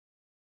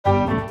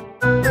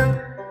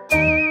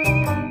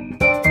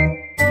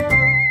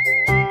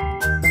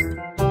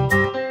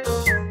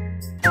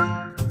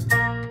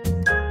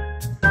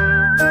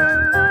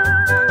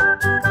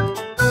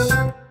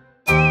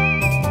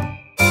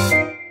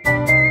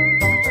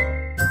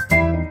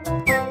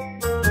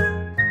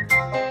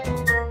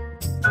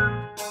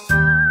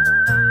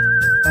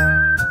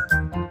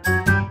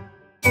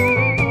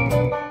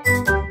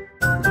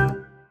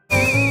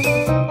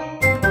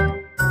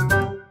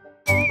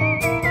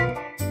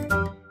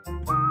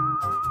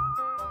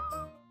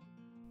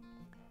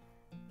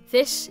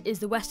This is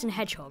the western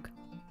hedgehog.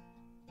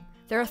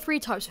 There are 3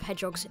 types of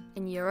hedgehogs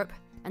in Europe,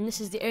 and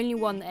this is the only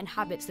one that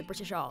inhabits the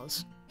British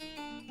Isles.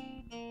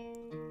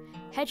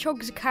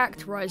 Hedgehogs are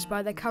characterised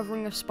by their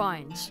covering of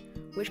spines,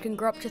 which can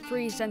grow up to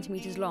 3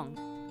 centimetres long,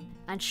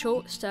 and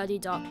short, sturdy,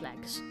 dark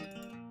legs.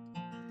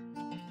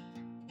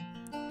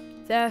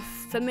 They are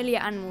familiar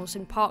animals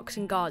in parks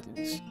and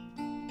gardens.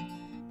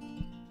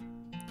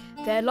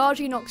 They are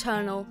largely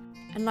nocturnal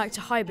and like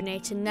to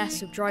hibernate in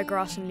nests of dry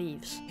grass and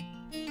leaves.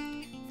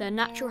 Their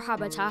natural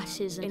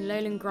habitat is in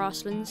lowland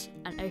grasslands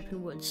and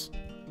open woods.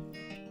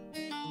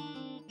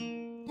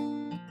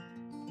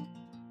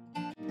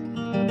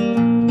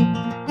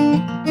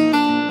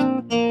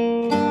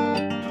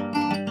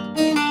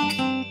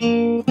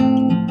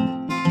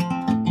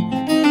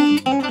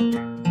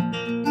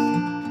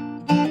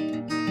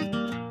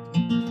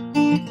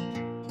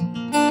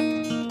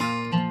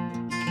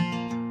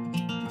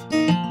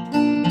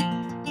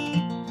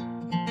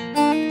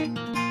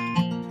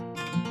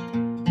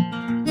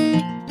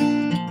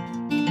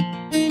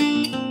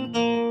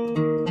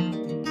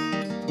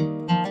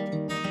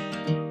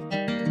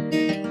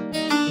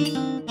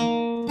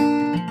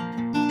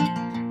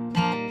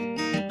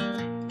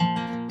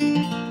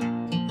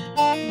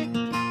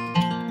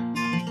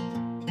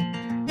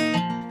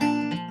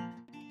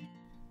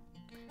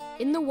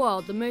 In the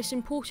world, the most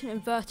important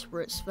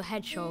invertebrates for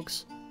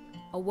hedgehogs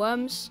are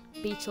worms,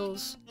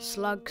 beetles,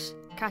 slugs,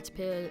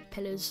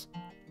 caterpillars,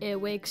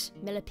 earwigs,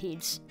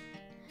 millipedes.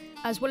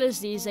 As well as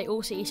these, they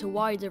also eat a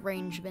wider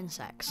range of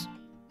insects.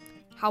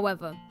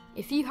 However,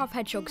 if you have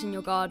hedgehogs in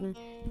your garden,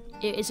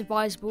 it is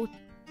advisable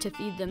to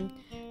feed them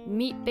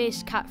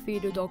meat-based cat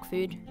food or dog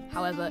food.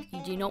 However,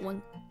 you do not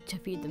want to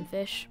feed them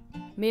fish,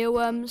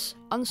 mealworms,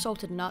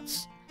 unsalted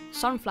nuts,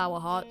 sunflower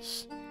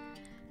hearts,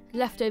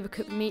 leftover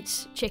cooked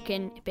meats,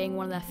 chicken being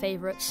one of their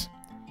favourites,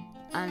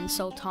 and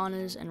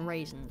sultanas and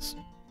raisins.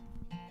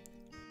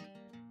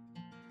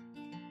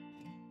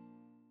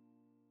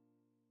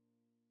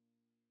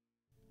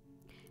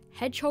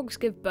 Hedgehogs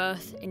give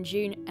birth in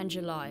June and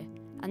July,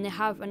 and they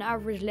have an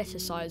average litter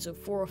size of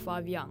 4 or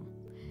 5 young.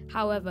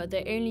 However,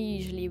 they only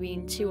usually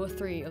wean 2 or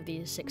 3 of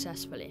these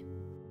successfully.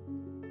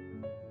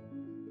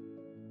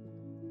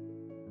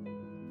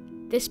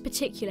 This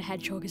particular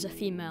hedgehog is a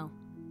female,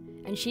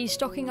 and she's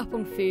stocking up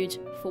on food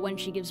for when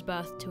she gives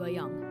birth to her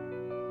young.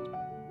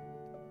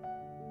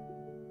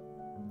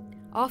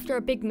 After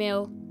a big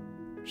meal,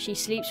 she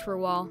sleeps for a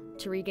while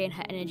to regain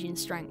her energy and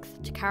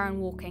strength to carry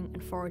on walking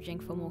and foraging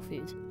for more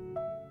food.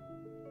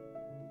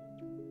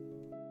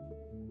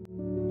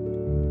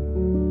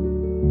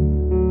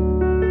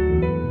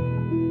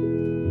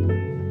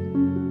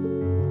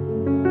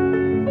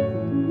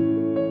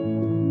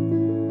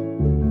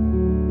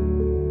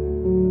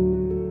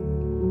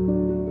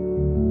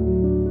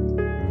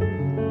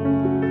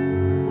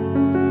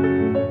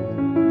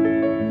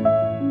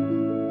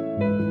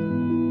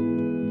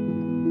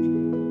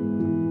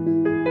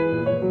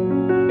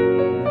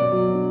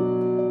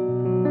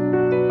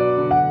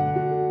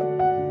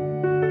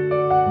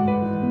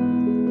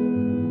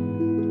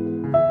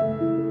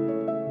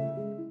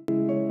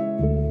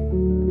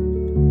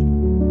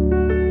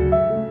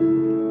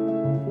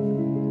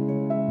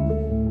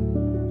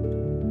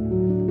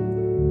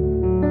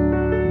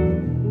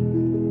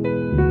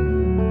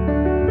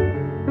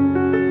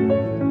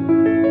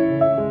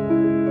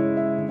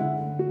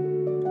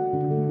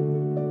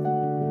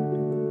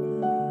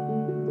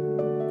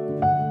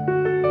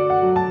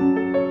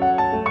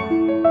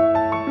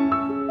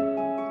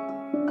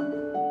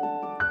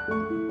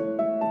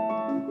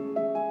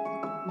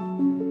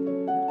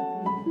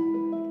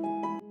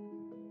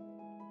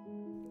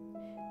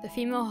 The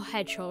female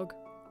hedgehog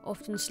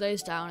often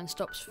slows down and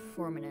stops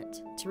for a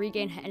minute to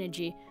regain her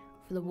energy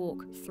for the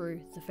walk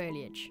through the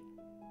foliage.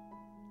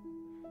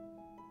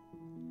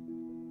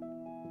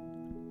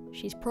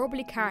 She's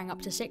probably carrying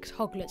up to 6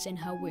 hoglets in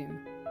her womb.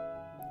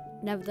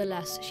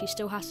 Nevertheless, she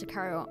still has to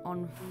carry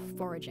on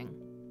foraging.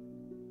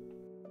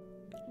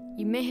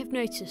 You may have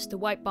noticed the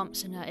white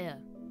bumps in her ear.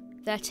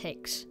 They're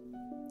ticks.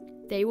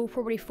 They will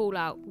probably fall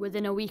out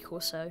within a week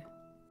or so.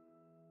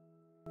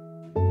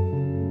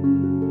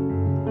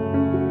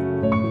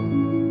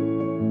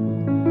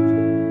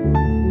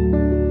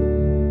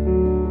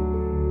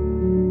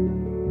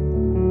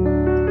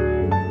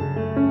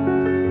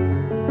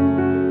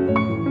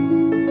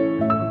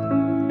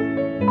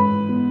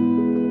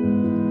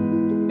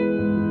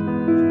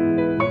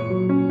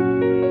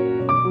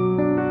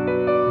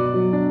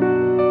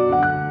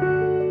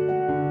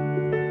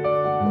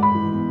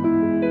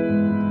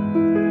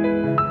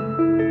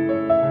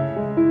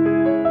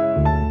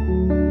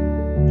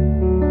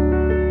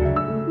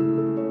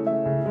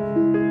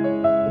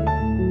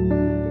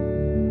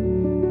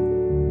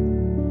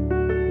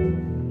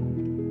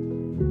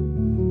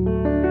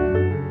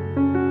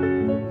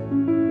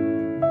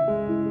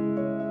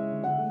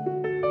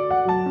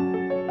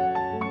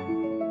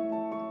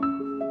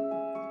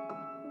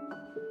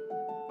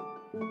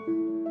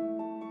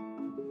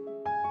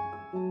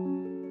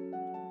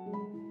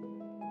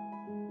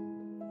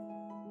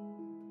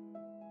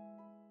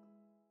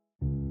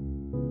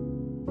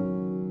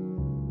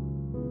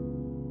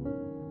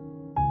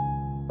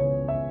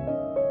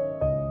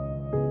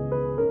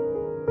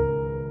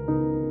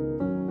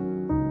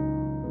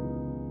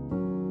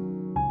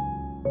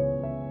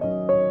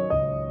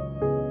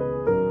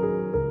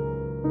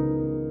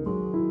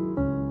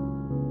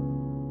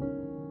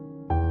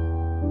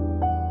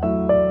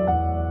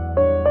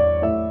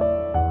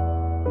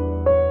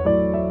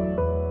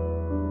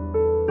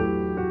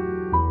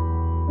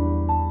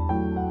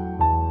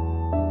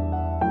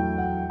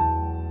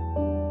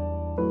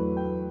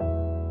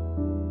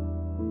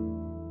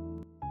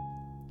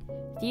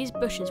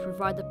 bushes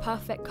provide the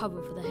perfect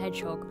cover for the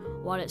hedgehog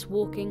while it's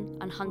walking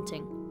and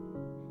hunting.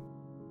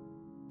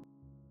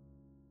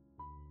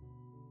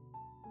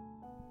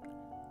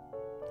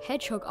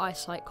 Hedgehog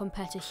eyesight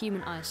compared to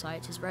human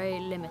eyesight is very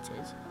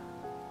limited.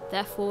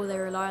 Therefore, they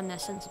rely on their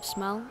sense of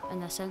smell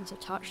and their sense of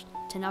touch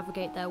to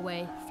navigate their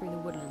way through the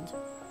woodland.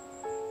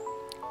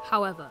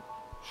 However,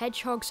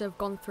 hedgehogs have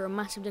gone through a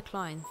massive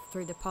decline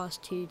through the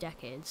past 2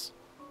 decades,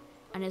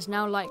 and it is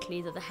now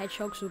likely that the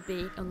hedgehogs will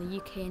be on the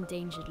UK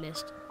endangered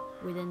list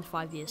within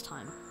 5 years'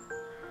 time.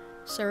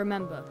 So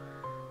remember,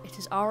 it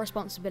is our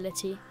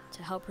responsibility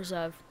to help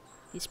preserve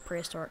these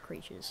prehistoric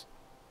creatures.